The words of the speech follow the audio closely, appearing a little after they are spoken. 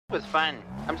was fun.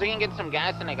 I'm thinking get some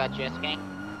gas and I got jet skiing.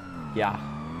 Yeah.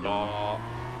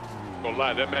 Gonna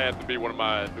lie, that may have to be one of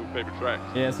my new favorite tracks.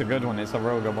 Yeah, it's a good one. It's a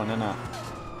real good one, isn't it?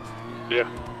 Yeah,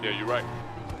 you're right.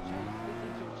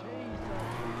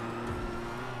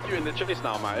 You in the chase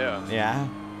now, MattEU? Yeah.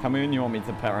 Tell me when you want me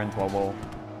to put her into a wall.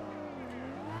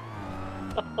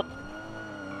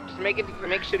 Just make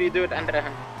sure you do it under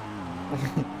him.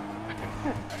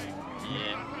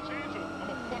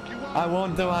 I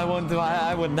won't do.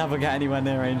 I would never get anywhere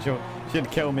near Angel.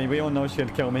 She'd kill me. We all know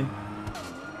she'd kill me.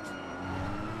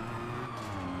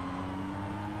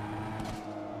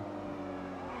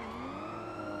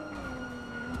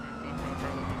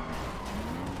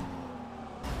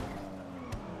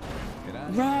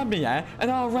 Ram me, yeah? And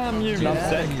I'll ram you,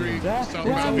 lovesick. Yeah?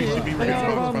 Ram me, and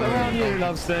I'll ram you,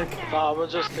 lovesick. Nah, we'll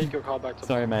just take your call back to.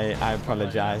 Sorry, mate. I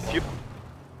apologize.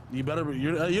 You better be.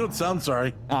 You don't sound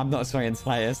sorry. I'm not sorry in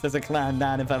slightest. There's a clown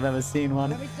down if I've ever seen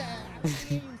one.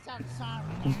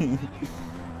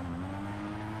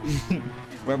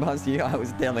 Whereabouts you? I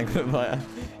was dealing with fire.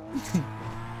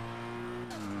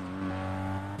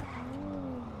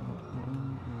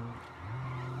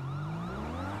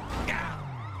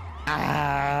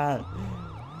 Ah!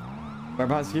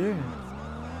 Whereabouts you?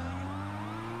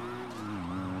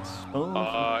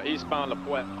 Eastbound La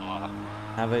Puerta.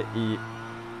 Have it eat.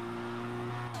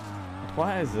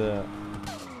 Why is it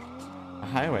a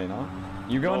highway, no?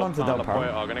 You going on to Del Perro?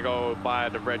 I'm gonna go buy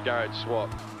the red garage swap.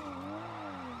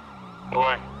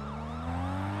 Boy.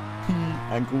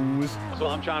 Ankles. That's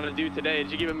what I'm trying to do today.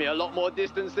 She's giving me a lot more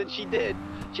distance than she did.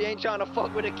 She ain't trying to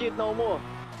fuck with a kid no more.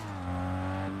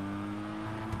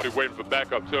 Be waiting for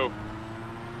backup too.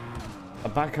 A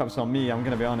backup's on me, I'm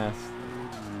gonna be honest.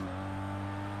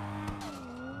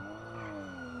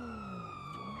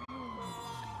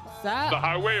 The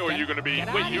highway, or are you gonna be?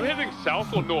 Wait, you heading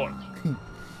south or north?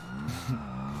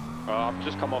 I've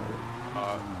just come up.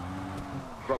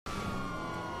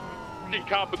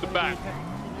 Cop at the back.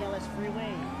 Yellis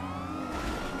Freeway.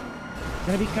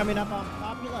 Gonna be coming up on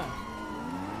Popular.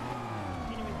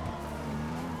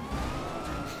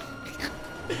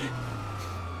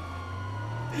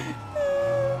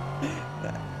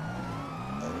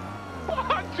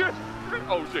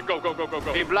 Oh shit, go.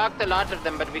 We blocked a lot of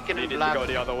them, but we couldn't block. Go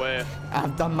the other way.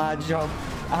 I've done my job.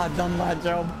 I've done my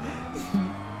job.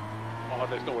 Oh,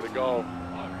 there's nowhere to go.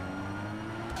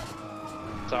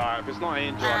 It's alright, if it's not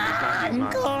Angel, I'm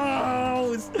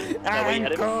close. I'm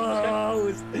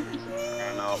close.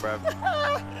 I know, bruv.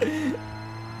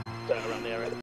 Around the area.